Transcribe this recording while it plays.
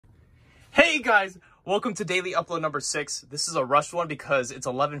Hey guys, welcome to daily upload number 6. This is a rushed one because it's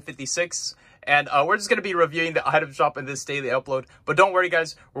 11:56 and we're just going to be reviewing the item shop in this daily upload. But don't worry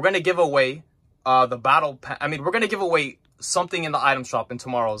guys, we're going to give away we're going to give away something in the item shop in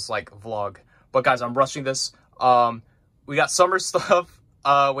tomorrow's vlog. But guys, I'm rushing this. We got summer stuff.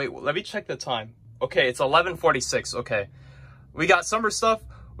 Wait, let me check the time. Okay, it's 11:46. Okay. We got summer stuff.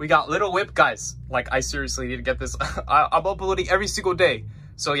 We got Little Whip, guys. I seriously need to get this. I'm uploading every single day.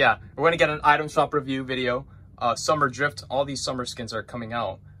 So yeah, we're gonna get an item shop review video. Summer Drift, all these summer skins are coming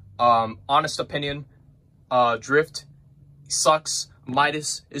out. Honest opinion, Drift sucks.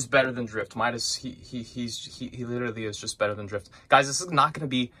 Midas is better than Drift. Midas, he literally is just better than Drift. Guys, this is not gonna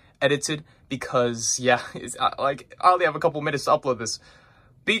be edited because yeah, I only have a couple minutes to upload this.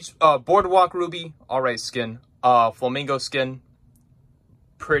 Boardwalk Ruby, alright skin. Flamingo skin,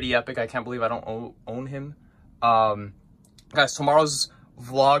 pretty epic. I can't believe I don't own him. Guys, tomorrow's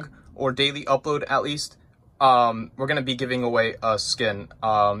vlog or daily upload at least, we're gonna be giving away a skin.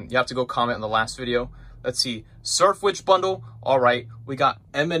 You have to go comment in the last video. Let's see, Surf Witch bundle. All right, we got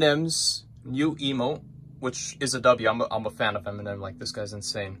Eminem's new emote, which is a W. I'm a fan of Eminem. Like, this guy's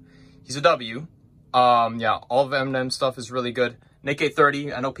insane. He's a W. Yeah, all of Eminem stuff is really good. Nick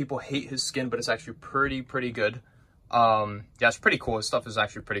 830, I know people hate his skin, but it's actually pretty good. Yeah, it's pretty cool. His stuff is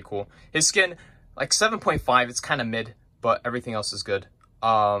actually pretty cool. His skin, 7.5, it's kind of mid, but everything else is good.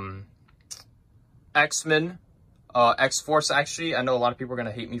 X-Men, X-Force, actually, I know a lot of people are going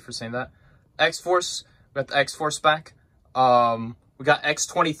to hate me for saying that. X-Force, we got the X-Force back. We got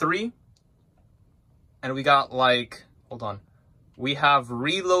X-23, and we got, hold on. We have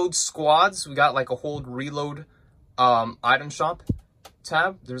Reload Squads. We got, a whole Reload, item shop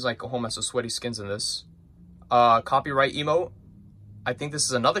tab. There's, a whole mess of sweaty skins in this. Copyright emote. I think this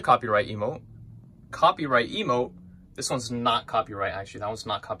is another copyright emote. Copyright emote. This one's not copyright, actually. That one's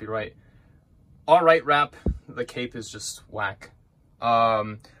not copyright. Alright wrap. The cape is just whack.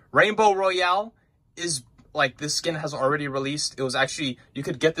 Rainbow Royale is, this skin has already released. It was actually, you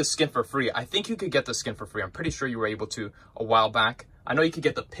could get this skin for free. I think you could get this skin for free. I'm pretty sure you were able to a while back. I know you could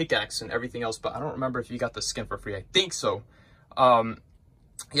get the pickaxe and everything else, but I don't remember if you got the skin for free. I think so.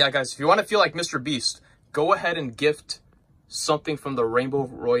 Yeah, guys, if you want to feel like Mr. Beast, go ahead and gift something from the Rainbow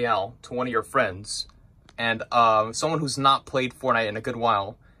Royale to one of your friends. And someone who's not played Fortnite in a good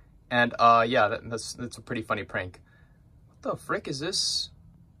while. And yeah, that's a pretty funny prank. What the frick is this?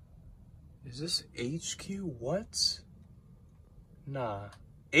 Is this HQ? What? Nah.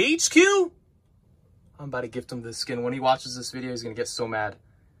 HQ? I'm about to gift him this skin. When he watches this video, he's gonna get so mad.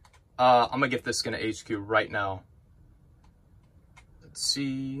 I'm gonna gift this skin to HQ right now. Let's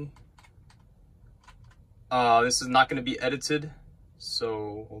see. This is not gonna be edited,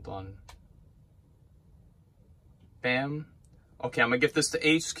 so hold on. Bam. Okay, I'm gonna gift this to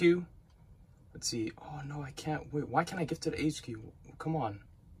HQ. Let's see. Oh no, I can't. Wait, why can't I gift it to HQ? Come on.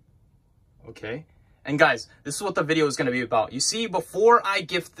 Okay. And guys, this is what the video is gonna be about. You see, before I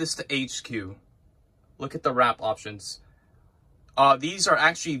gift this to HQ, look at the wrap options. These are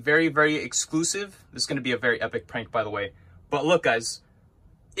actually very exclusive. This is gonna be a very epic prank, by the way. But look, guys,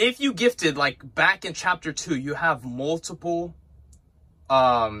 if you gifted back in chapter 2, you have multiple.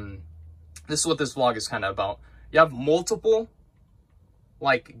 This is what this vlog is kind of about. You have multiple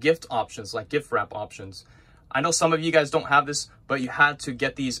gift options, gift wrap options. I know some of you guys don't have this, but you had to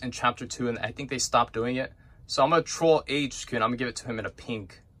get these in chapter 2, and I think they stopped doing it. So I'm gonna troll HQ, and I'm gonna give it to him in a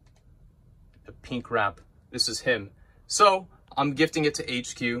pink wrap. This is him. So I'm gifting it to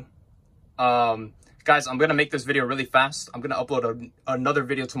HQ. Guys, I'm gonna make this video really fast. I'm gonna upload another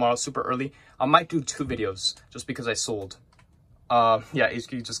video tomorrow super early. I might do 2 videos just because I sold. Yeah,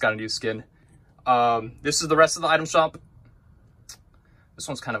 HQ just got a new skin. This is the rest of the item shop. This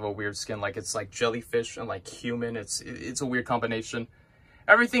one's kind of a weird skin. It's jellyfish and human. It's a weird combination.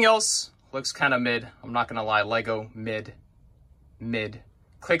 Everything else looks kind of mid. I'm not gonna lie. Lego mid.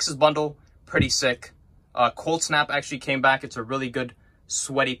 Clicks' bundle, pretty sick. Cold Snap actually came back. It's a really good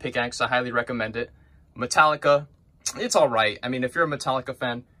sweaty pickaxe. I highly recommend it. Metallica, it's all right. I mean, if you're a Metallica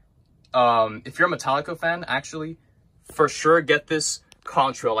fan, actually, for sure get this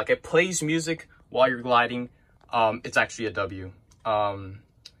contrail. It plays music while you're gliding. It's actually a W. Yeah,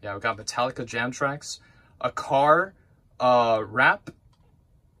 we got Metallica jam tracks, a car, rap,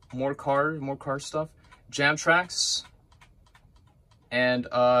 more car stuff, jam tracks, and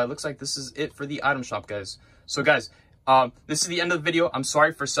it looks like this is it for the item shop, guys. So guys, this is the end of the video. I'm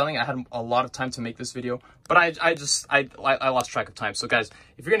sorry for selling. I had a lot of time to make this video, but I lost track of time. So guys,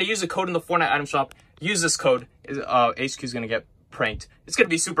 if you're gonna use a code in the Fortnite item shop, use this code. HQ is gonna get pranked. It's gonna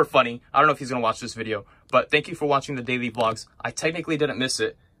be super funny. I don't know if he's gonna watch this video, but thank you for watching the daily vlogs. I technically didn't miss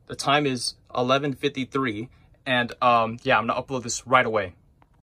it. The time is 11:53, and yeah, I'm gonna upload this right away.